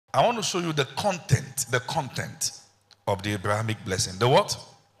I want to show you the content of the Abrahamic blessing. The what?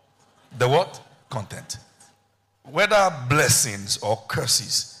 The what? Content. Whether blessings or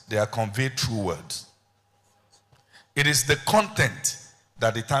curses, they are conveyed through words. It is the content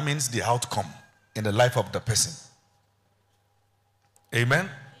that determines the outcome in the life of the person. Amen?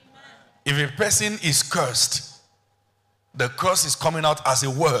 If a person is cursed, the curse is coming out as a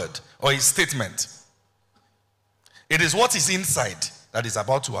word or a statement. It is what is inside that is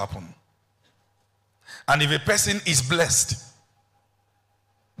about to happen. And if a person is blessed,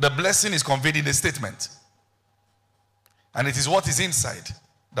 the blessing is conveyed in a statement. And it is what is inside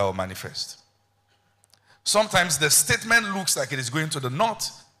that will manifest. Sometimes the statement looks like it is going to the north,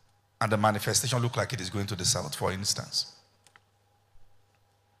 and the manifestation looks like it is going to the south, for instance.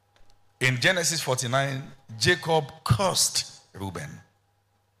 In Genesis 49, Jacob cursed Reuben.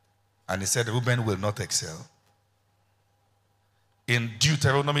 And he said, Reuben will not excel. In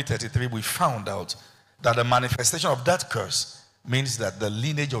Deuteronomy 33, we found out that the manifestation of that curse means that the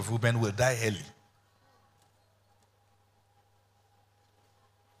lineage of Reuben will die early.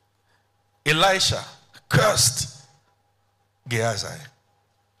 Elisha cursed Gehazi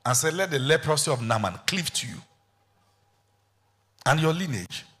and said, let the leprosy of Naaman cleave to you and your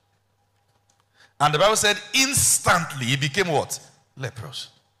lineage. And the Bible said instantly he became what? Leprous.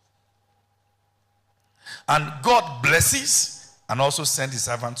 And God blesses and also sent his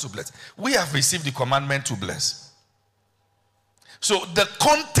servant to bless. We have received the commandment to bless. So the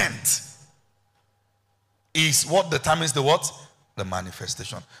content is what determines the what? The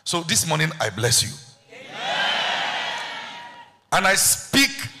manifestation. So this morning I bless you. Amen. And I speak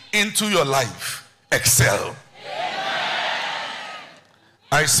into your life. Excel. Amen.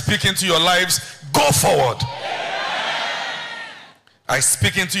 I speak into your lives. Go forward. Amen. I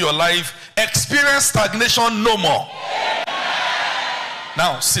speak into your life. Experience stagnation no more. Amen.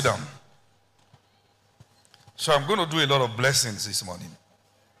 Now sit down. So I'm going to do a lot of blessings this morning.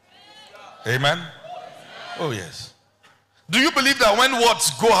 Amen. Oh yes. Do you believe that when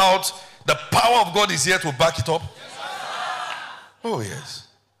words go out, the power of God is here to back it up? Yes, oh yes.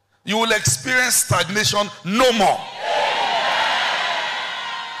 You will experience stagnation no more.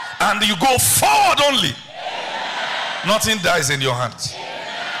 And you go forward only. Nothing dies in your hands.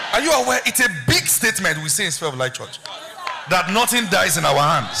 Are you aware? It's a big statement we say in Spirit of Light Church. That nothing dies in our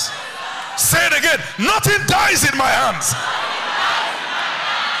hands. Say it again. Nothing dies in my hands.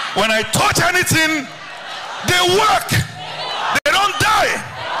 When I touch anything, they work. They don't die.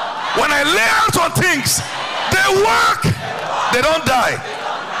 When I lay hands on things, they work. They don't die.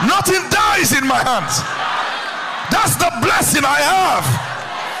 Nothing dies in my hands. That's the blessing I have.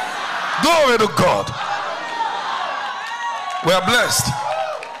 Glory to God. We are blessed.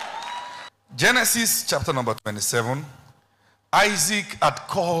 Genesis chapter number 27. Isaac had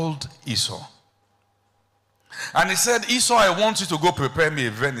called Esau. And he said, Esau, I want you to go prepare me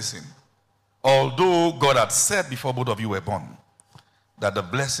a venison. Although God had said before both of you were born that the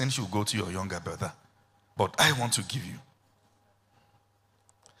blessing should go to your younger brother. But I want to give you.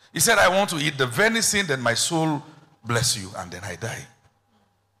 He said, I want to eat the venison, then my soul bless you, and then I die.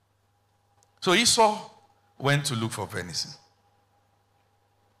 So Esau went to look for venison.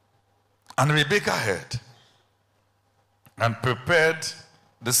 And Rebekah heard and prepared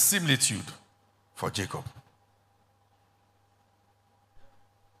the similitude for Jacob.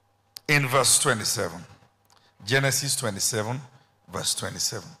 In verse 27, Genesis 27, verse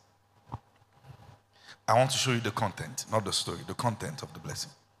 27. I want to show you the content, not the story, the content of the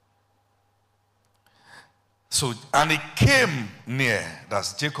blessing. So, and it came near,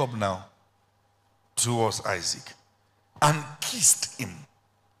 that's Jacob now, towards Isaac, and kissed him,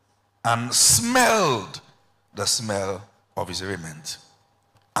 and smelled the smell of his raiment,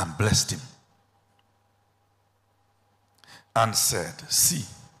 and blessed him, and said, see,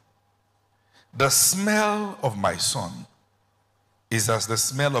 the smell of my son is as the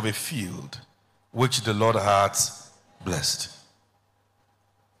smell of a field which the Lord hath blessed.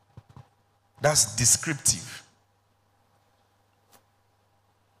 That's descriptive.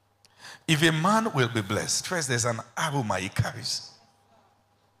 If a man will be blessed, first there's an aroma he carries.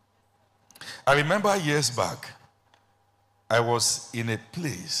 I remember years back, I was in a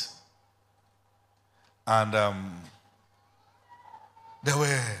place and there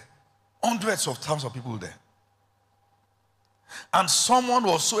were hundreds of thousands of people there. And someone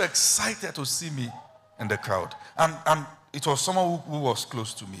was so excited to see me in the crowd. And it was someone who was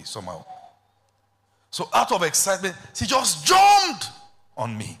close to me somehow. So out of excitement, she just jumped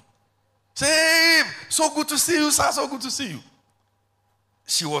on me. Say, so good to see you, sir, so good to see you.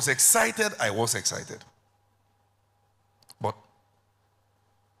 She was excited, I was excited. But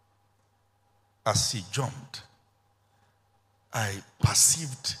as he jumped, I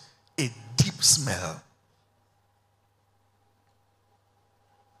perceived a deep smell.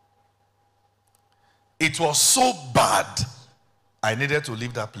 It was so bad, I needed to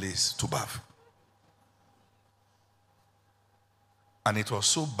leave that place to bath. And it was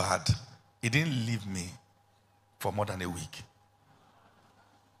so bad, it didn't leave me for more than a week.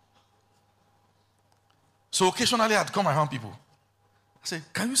 So occasionally I'd come around people. I say,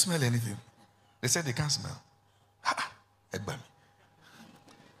 can you smell anything? They said they can't smell.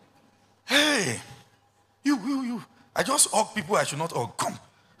 Hey, you. I just hug people I should not hug. Come,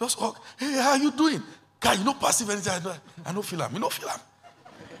 just hug. Hey, how you doing? Guy, you don't perceive anything. I don't feel them. You don't feel them.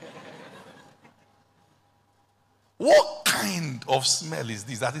 What kind of smell is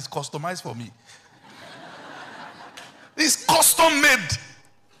this that is customized for me? This custom-made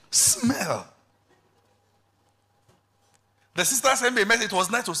smell. The sister sent me a message. It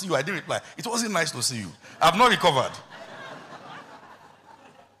was nice to see you. I didn't reply. It wasn't nice to see you. I've not recovered.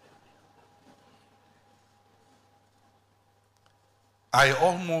 I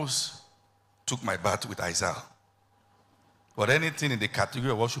almost took my bath with Isaiah. But anything in the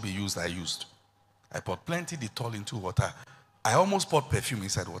category of what should be used, I used. I poured plenty Dettol into water. I almost poured perfume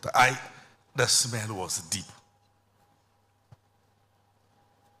inside water. The smell was deep.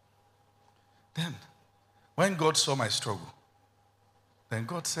 Then, when God saw my struggle, then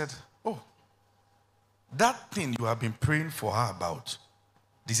God said, oh, that thing you have been praying for her about,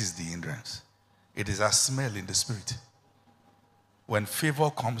 this is the hindrance. It is a smell in the spirit. When favor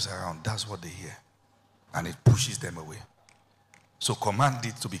comes around, that's what they hear. And it pushes them away. So command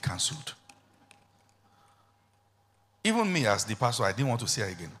it to be cancelled. Even me as the pastor, I didn't want to see her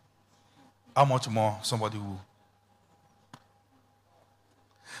again. How much more somebody who...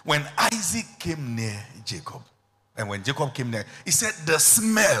 When Isaac came near Jacob, and when Jacob came near, he said, the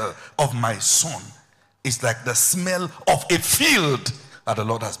smell of my son is like the smell of a field that the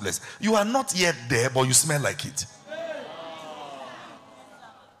Lord has blessed. You are not yet there, but you smell like it.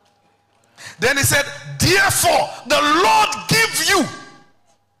 Then he said, therefore, the Lord give you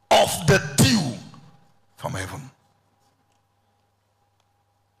of the dew from heaven.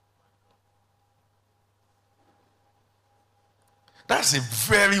 That's a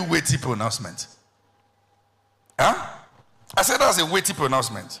very weighty pronouncement. Huh? I said that's a weighty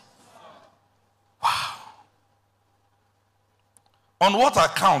pronouncement. Wow. On what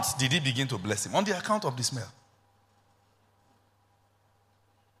account did he begin to bless him? On the account of the smell.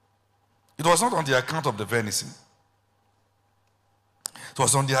 It was not on the account of the venison. It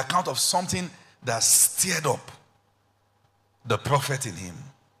was on the account of something that stirred up the prophet in him.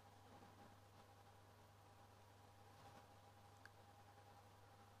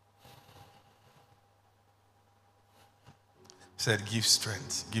 Said, give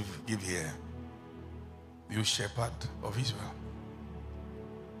strength, give here. You shepherd of Israel.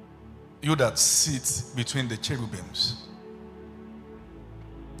 You that sit between the cherubims.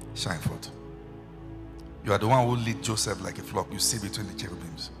 Shine forth. You are the one who lead Joseph like a flock. You sit between the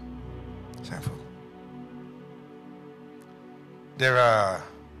cherubims. Shine forth. There's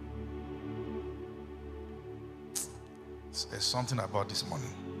something about this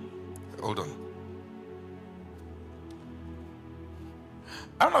morning. Hold on.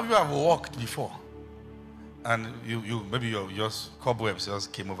 I don't know if you have walked before. And maybe your cobwebs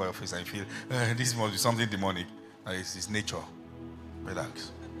just came over your face and you feel, this must be something demonic. It's nature.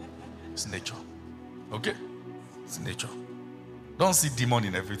 Relax. It's nature. Okay? It's nature. Don't see demon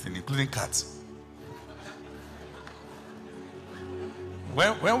in everything, including cats.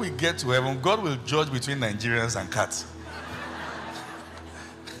 When we get to heaven, God will judge between Nigerians and cats.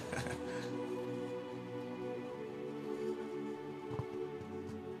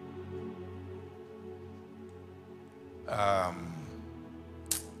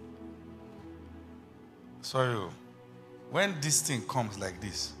 Sorry, when this thing comes like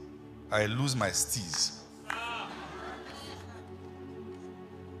this, I lose my steez.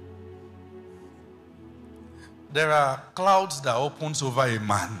 There are clouds that opens over a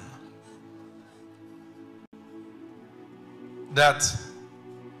man. That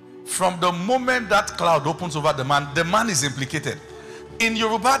from the moment that cloud opens over the man is implicated. In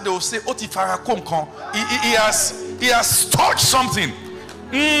Yoruba, they will say, Otifara Komkon. He has touched something.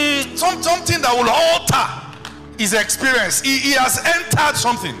 Something that will alter his experience. He has entered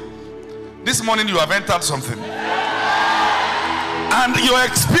something. This morning you have entered something. And your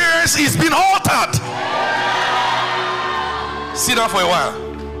experience is being altered. Sit down for a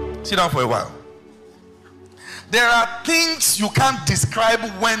while. Sit down for a while. There are things you can't describe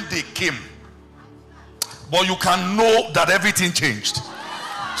when they came. But you can know that everything changed.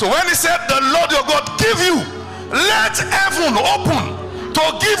 So when he said, the Lord your God give you, let heaven open to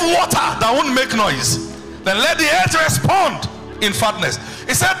give water that won't make noise, then let the earth respond in fatness.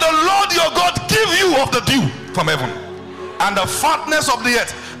 He said, the Lord your God give you of the dew from heaven and the fatness of the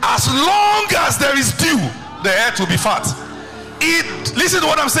earth. As long as there is dew, the earth will be fat. Listen to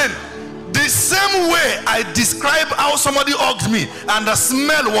what I'm saying. The same way I describe how somebody hugged me and the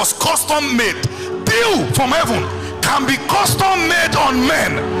smell was custom made, dew from heaven can be custom made on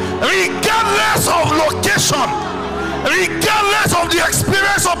men, regardless of location, regardless of the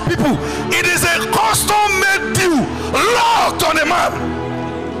experience of people. It is a custom made dew locked on a man.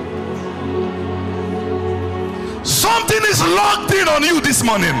 Something is locked in on you this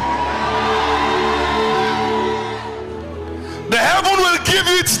morning. The heaven will give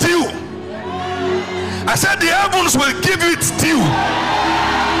you its due. I said the heavens will give you its due.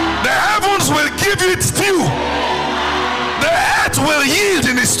 The heavens will give you its due. The earth will yield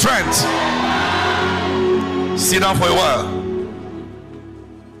in its strength. Sit down for a while.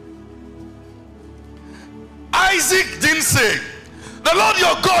 Isaac didn't say, the Lord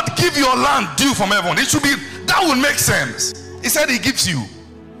your God give your land dew from heaven. It should be, that would make sense. He said he gives you.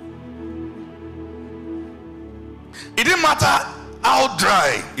 It didn't matter how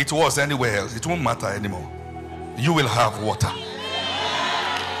dry it was anywhere else. It won't matter anymore. You will have water.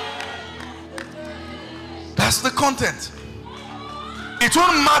 That's the content. It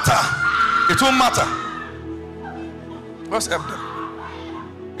won't matter. It won't matter. Let's help them.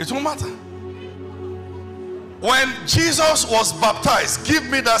 It won't matter. When Jesus was baptized, give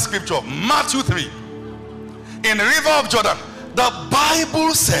me that scripture, Matthew 3. In the river of Jordan, the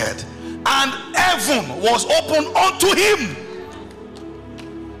Bible said, and heaven was opened unto him.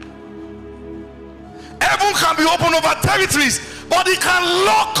 Heaven can be opened over territories, but it can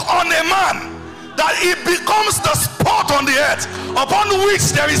lock on a man that it becomes the spot on the earth upon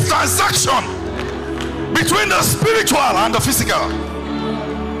which there is transaction between the spiritual and the physical.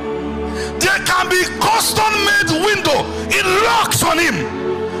 There can be custom-made window. It locks on him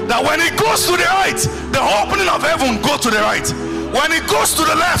that when he goes to the right, the opening of heaven goes to the right. When he goes to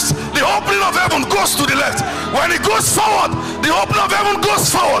the left, the opening of heaven goes to the left. When he goes forward, the opening of heaven goes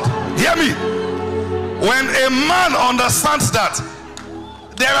forward. Hear me. When a man understands that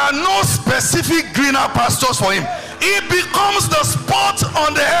there are no specific greener pastures for him, it becomes the spot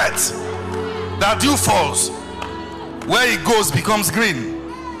on the earth that dew falls. Where he goes becomes green.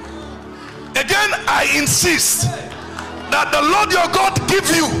 Again, I insist that the Lord your God give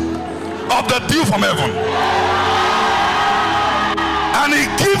you of the dew from heaven, and he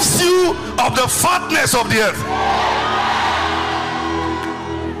gives you of the fatness of the earth.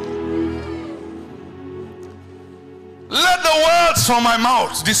 Let the words from my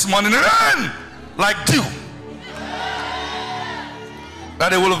mouth this morning rain like dew,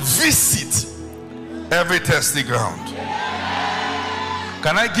 that they will visit every thirsty ground.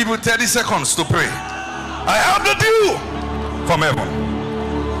 Can I give you 30 seconds to pray? I have the dew from heaven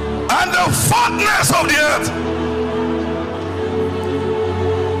and the fatness of the earth.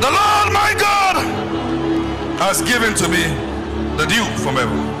 The Lord my God has given to me the dew from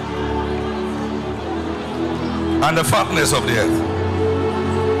heaven and the fatness of the earth.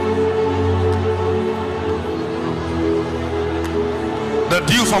 The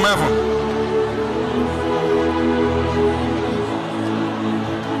dew from heaven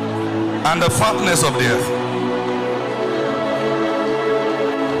and the fatness of the earth.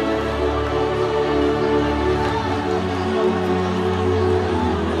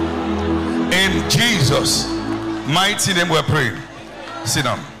 In Jesus' mighty name we're praying. Sit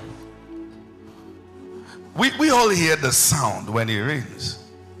down. We all hear the sound when it rains.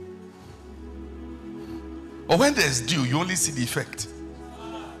 But when there's dew, you only see the effect.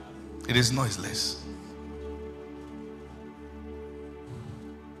 It is noiseless.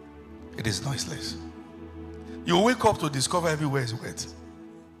 It is noiseless. You wake up to discover everywhere is wet.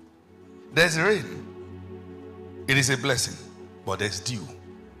 There's rain. It is a blessing. But there's dew.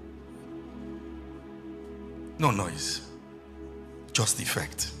 No noise. Just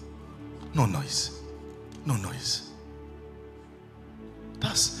effect. No noise. No noise.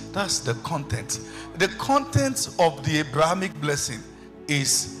 That's the content. The content of the Abrahamic blessing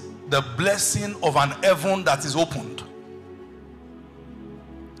is the blessing of an heaven that is opened.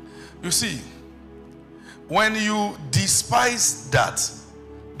 You see, when you despise that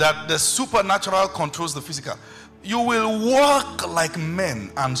the supernatural controls the physical, you will walk like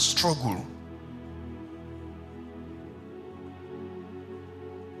men and struggle.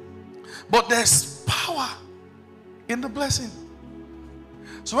 But there's power in the blessing.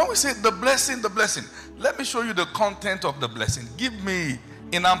 So when we say the blessing, let me show you the content of the blessing. Give me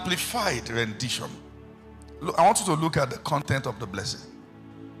In amplified rendition, look, I want you to look at the content of the blessing.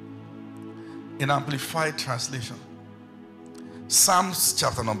 In amplified translation, Psalms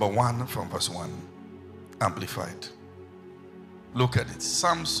chapter number 1 from verse 1. Amplified. Look at it.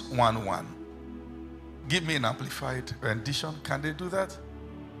 Psalms 1:1. Give me an amplified rendition. Can they do that?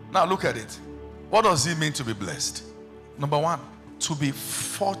 Now look at it. What does it mean to be blessed? Number 1, to be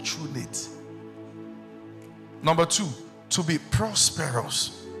fortunate. Number 2, to be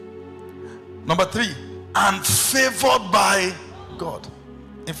prosperous. Number 3, and favored by God.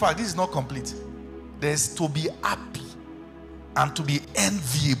 In fact, this is not complete. There's to be happy and to be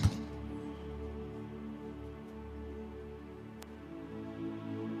enviable.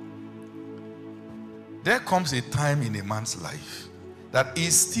 There comes a time in a man's life that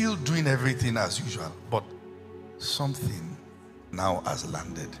he's still doing everything as usual, but something now has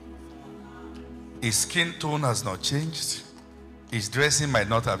landed. His skin tone has not changed. His dressing might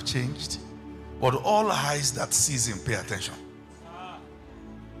not have changed. But all eyes that sees him pay attention.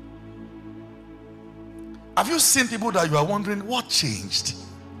 Have you seen people that you are wondering what changed?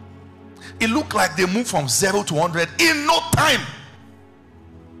 It looked like they moved from 0 to 100 in no time.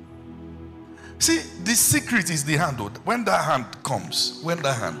 See, the secret is the hand. When that hand comes,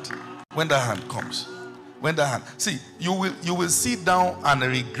 see, you will sit down and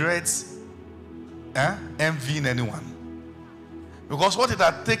regret envying anyone. Because what it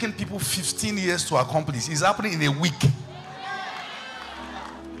had taken people 15 years to accomplish is happening in a week.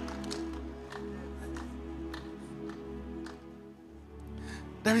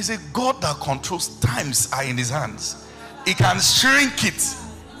 There is a God that controls times are in his hands. He can shrink it.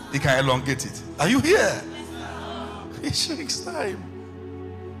 He can elongate it. Are you here? He shrinks time.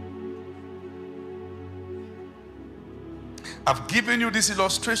 I've given you this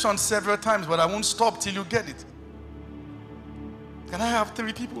illustration several times, but I won't stop till you get it. Can I have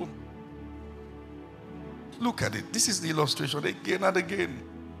 3 people? Look at it. This is the illustration again and again.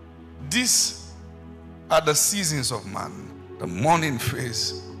 These are the seasons of man. The morning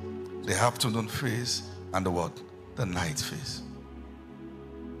phase, the afternoon phase, and the what? The night phase.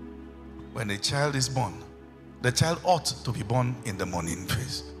 When a child is born, the child ought to be born in the morning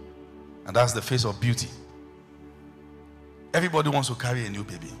phase. And that's the phase of beauty. Everybody wants to carry a new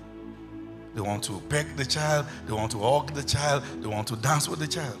baby. They want to peck the child, they want to hug the child, they want to dance with the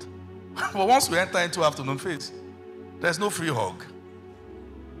child. But once we enter into afternoon phase, there's no free hug.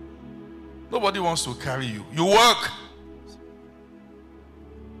 Nobody wants to carry you. You work.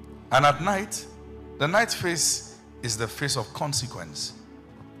 And at night, the night phase is the phase of consequence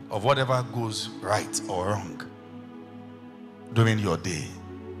of whatever goes right or wrong during your day.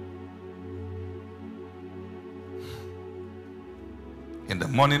 In the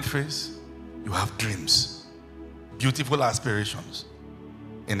morning phase, you have dreams, beautiful aspirations.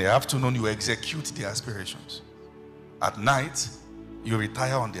 In the afternoon, you execute the aspirations. At night, you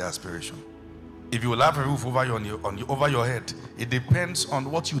retire on the aspiration. If you will have a roof over your head, it depends on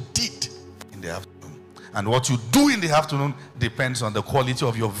what you did in the afternoon. And what you do in the afternoon depends on the quality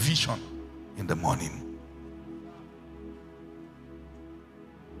of your vision in the morning.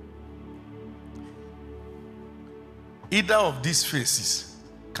 Either of these phases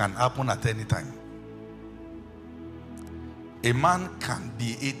can happen at any time. A man can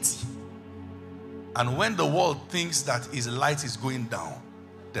be 80, and when the world thinks that his light is going down,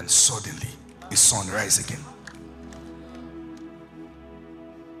 then suddenly his sun rises again.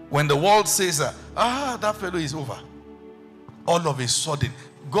 When the world says that fellow is over, all of a sudden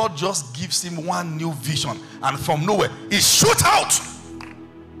God just gives him one new vision, and from nowhere he shoots out.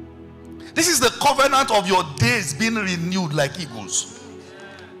 This is the covenant of your days being renewed like eagles.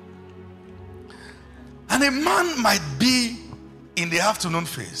 And a man might be in the afternoon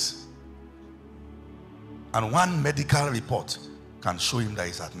phase, and one medical report can show him that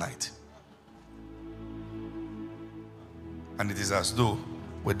he's at night. And it is as though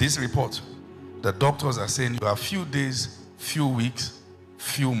with this report, the doctors are saying you have few days, few weeks,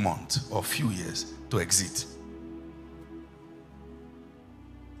 few months, or few years to exit.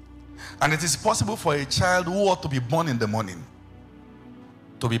 And it is possible for a child who ought to be born in the morning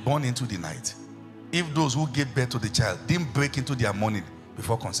to be born into the night, if those who gave birth to the child didn't break into their morning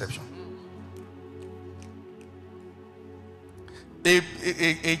before conception. You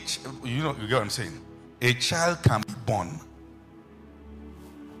get what I'm saying? A child can be born,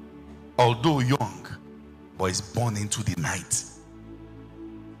 although young, but is born into the night.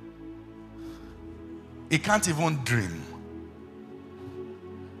 He can't even dream,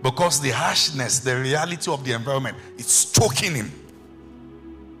 because the harshness, the reality of the environment is choking him.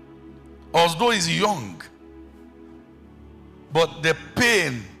 Although he's young, But the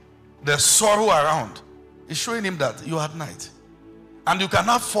pain, the sorrow around is showing him that you're at night. And you can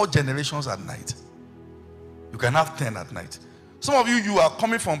have 4 generations at night. You can have 10 at night. Some of you, you are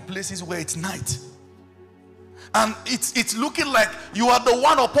coming from places where it's night. And it's looking like you are the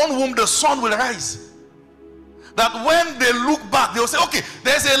one upon whom the sun will rise. That when they look back, they'll say, okay,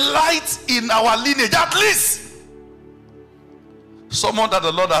 there's a light in our lineage, at least. Someone that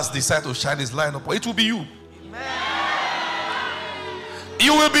the Lord has decided to shine his light upon, it will be you.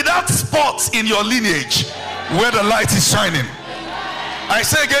 You will be that spot in your lineage where the light is shining. I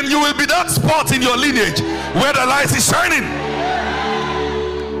say again, you will be that spot in your lineage where the light is shining.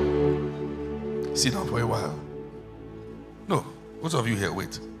 Sit down for a while. No, most of you here,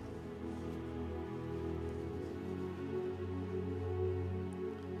 wait.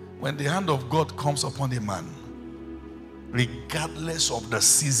 When the hand of God comes upon a man, regardless of the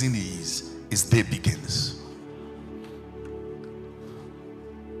season he is, his day begins.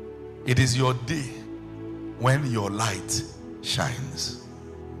 It is your day when your light shines.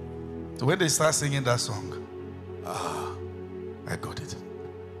 So when they start singing that song, I got it.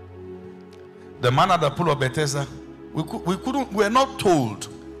 The man at the pool of Bethesda, we were not told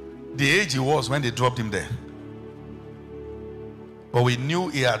the age he was when they dropped him there. But we knew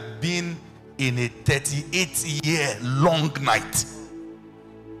he had been in a 38-year long night.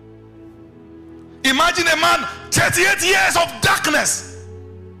 Imagine a man, 38 years of darkness,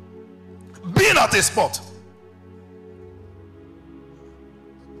 being at a spot.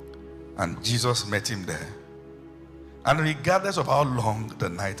 And Jesus met him there. And regardless of how long the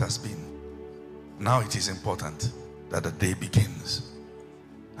night has been, now it is important that the day begins.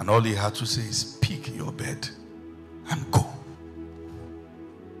 And all he had to say is, pick your bed and go.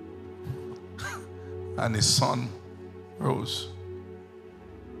 And his son rose.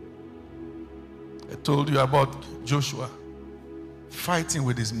 I told you about Joshua fighting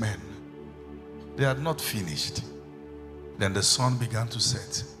with his men. They had not finished. Then the sun began to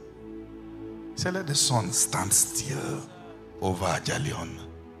set. He said, let the sun stand still over Ajalion.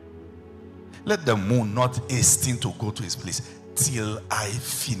 Let the moon not hasten to go to his place till I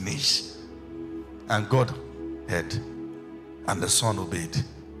finish. And God heard, and the sun obeyed.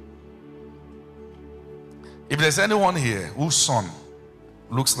 If there's anyone here whose sun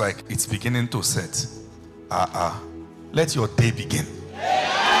looks like it's beginning to set, let your day begin.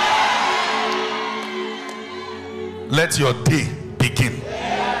 Let your day begin.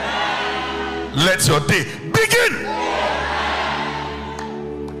 Let your day begin.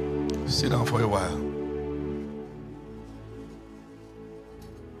 Sit down for a while.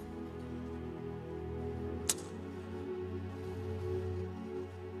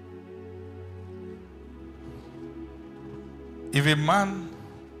 If a man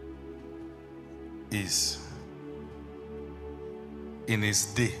is in his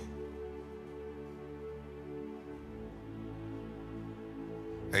day,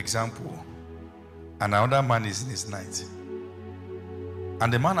 example, and another man is in his night,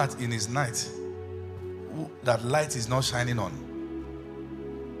 and the man in his night, that light is not shining on,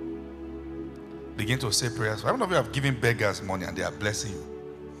 begin to say prayers. How many of you have given beggars money and they are blessing you?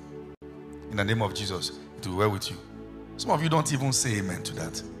 In the name of Jesus, it will well with you. Some of you don't even say amen to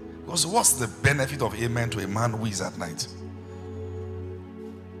that. Because what's the benefit of amen to a man who is at night?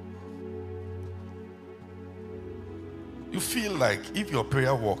 You feel like if your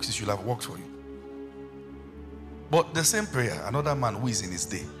prayer works, it should have worked for you. But the same prayer, another man who is in his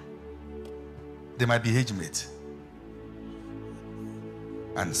day, they might be age mate,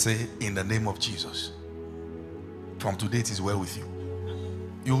 and say, in the name of Jesus, from today it is well with you.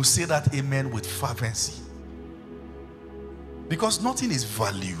 You will say that amen with fervency. Because nothing is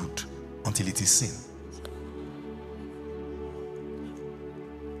valued until it is seen.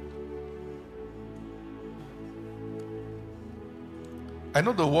 I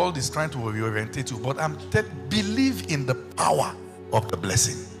know the world is trying to reorientate you, but believe in the power of the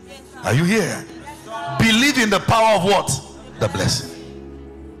blessing. Are you here? Believe in the power of what? The blessing.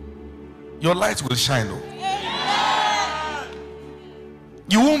 Your light will shine.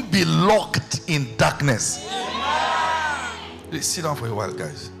 You won't be locked in darkness. Please sit down for a while,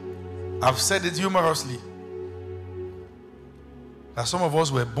 guys. I've said it humorously that some of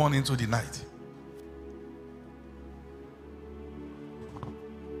us were born into the night.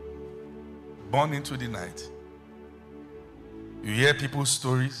 Born into the night. You hear people's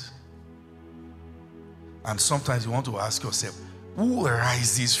stories, and sometimes you want to ask yourself, who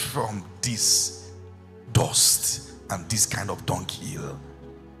rises from this dust and this kind of dunghill?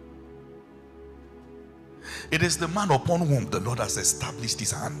 It is the man upon whom the Lord has established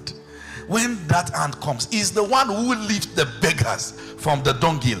his hand. when that ant comes, is the one who lifts the beggars from the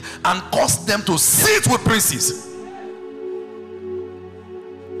dunghill and cause them to sit with princes.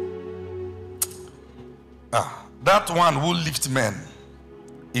 That one who lifts men,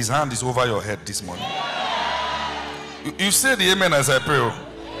 his hand is over your head this morning. You say the amen as I pray.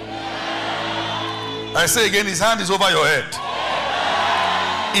 I say again, his hand is over your head.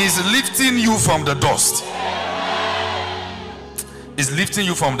 He's lifting you from the dust. He's lifting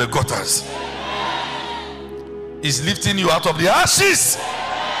you from the gutters. He's lifting you out of the ashes.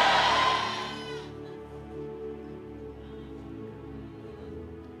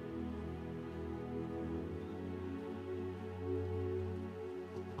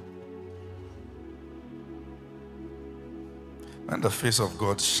 When the face of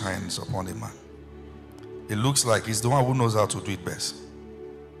God shines upon a man, it looks like he's the one who knows how to do it best.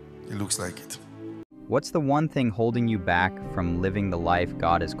 It looks like it. What's the one thing holding you back from living the life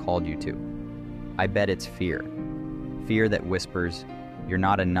God has called you to? I bet it's fear. Fear that whispers, you're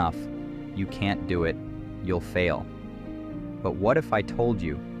not enough, you can't do it, you'll fail. But what if I told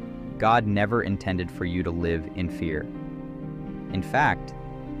you, God never intended for you to live in fear? In fact,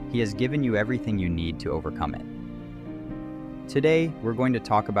 He has given you everything you need to overcome it. Today, we're going to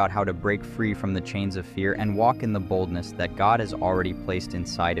talk about how to break free from the chains of fear and walk in the boldness that God has already placed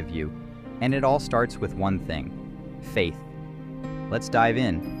inside of you. And it all starts with one thing: faith. Let's dive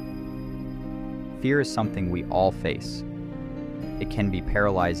in. Fear is something we all face. It can be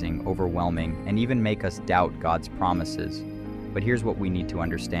paralyzing, overwhelming, and even make us doubt God's promises. But here's what we need to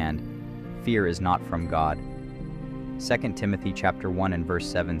understand: fear is not from God. 2 Timothy chapter 1 and verse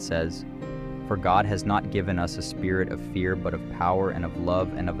 7 says, "For God has not given us a spirit of fear, but of power and of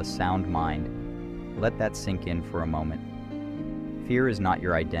love and of a sound mind." Let that sink in for a moment. Fear is not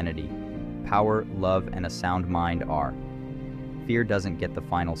your identity. Power, love, and a sound mind are. Fear doesn't get the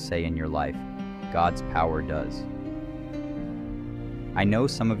final say in your life. God's power does. I know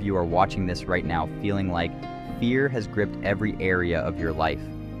some of you are watching this right now feeling like fear has gripped every area of your life.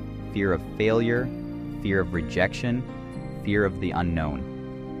 Fear of failure, fear of rejection, fear of the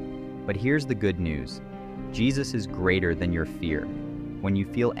unknown. But here's the good news. Jesus is greater than your fear. When you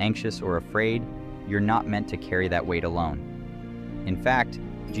feel anxious or afraid, you're not meant to carry that weight alone. In fact,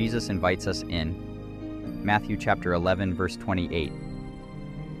 Jesus invites us in. Matthew chapter 11, verse 28.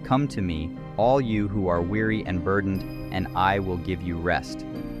 "Come to me, all you who are weary and burdened, and I will give you rest."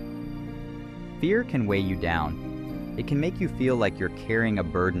 Fear can weigh you down. It can make you feel like you're carrying a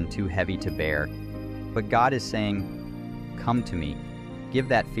burden too heavy to bear. But God is saying, "Come to me. Give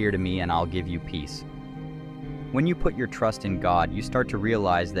that fear to me and I'll give you peace." When you put your trust in God, you start to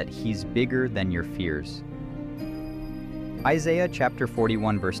realize that He's bigger than your fears. Isaiah chapter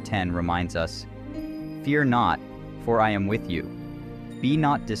 41 verse 10 reminds us, "Fear not, for I am with you. Be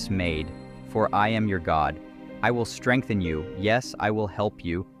not dismayed, for I am your God. I will strengthen you, yes, I will help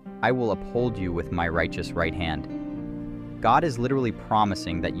you. I will uphold you with my righteous right hand." God is literally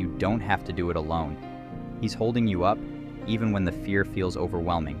promising that you don't have to do it alone. He's holding you up, even when the fear feels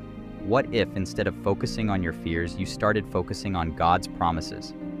overwhelming. What if, instead of focusing on your fears, you started focusing on God's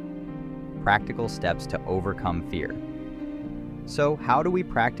promises? Practical steps to overcome fear. So, how do we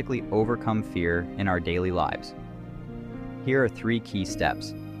practically overcome fear in our daily lives? Here are 3 key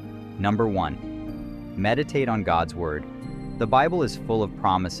steps. Number 1, meditate on God's Word. The Bible is full of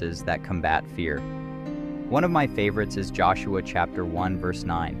promises that combat fear. One of my favorites is Joshua chapter 1 verse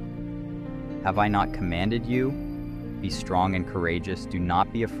 9. "Have I not commanded you? Be strong and courageous. Do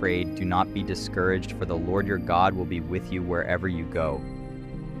not be afraid. Do not be discouraged, for the Lord your God will be with you wherever you go."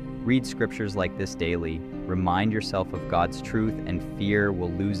 Read scriptures like this daily. Remind yourself of God's truth, and fear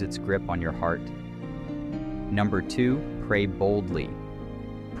will lose its grip on your heart. Number 2, pray boldly.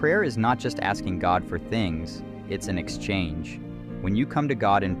 Prayer is not just asking God for things, it's an exchange. When you come to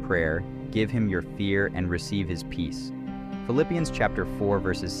God in prayer, give Him your fear and receive His peace. Philippians chapter 4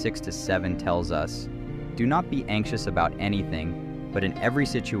 verses 6 to 7 tells us, "Do not be anxious about anything, but in every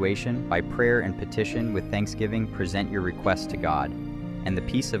situation, by prayer and petition with thanksgiving, present your requests to God. And the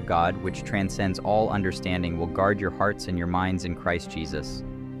peace of God, which transcends all understanding, will guard your hearts and your minds in Christ Jesus."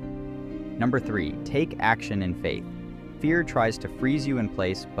 Number 3, take action in faith. Fear tries to freeze you in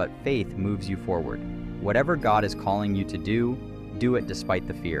place, but faith moves you forward. Whatever God is calling you to do it despite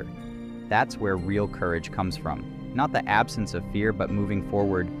the fear. That's where real courage comes from. Not the absence of fear, but moving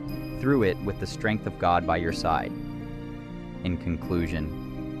forward through it with the strength of God by your side. In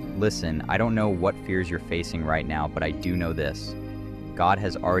conclusion, listen, I don't know what fears you're facing right now, but I do know this. God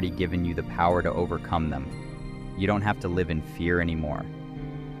has already given you the power to overcome them. You don't have to live in fear anymore.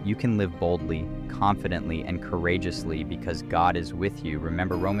 You can live boldly, confidently, and courageously because God is with you.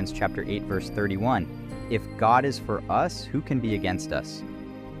 Remember Romans chapter 8, verse 31. If God is for us, who can be against us?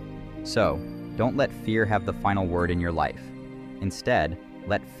 So, don't let fear have the final word in your life. Instead,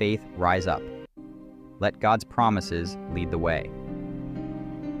 let faith rise up. Let God's promises lead the way.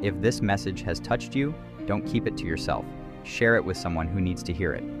 If this message has touched you, don't keep it to yourself. Share it with someone who needs to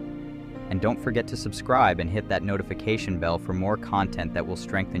hear it. And don't forget to subscribe and hit that notification bell for more content that will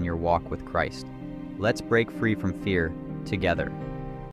strengthen your walk with Christ. Let's break free from fear together.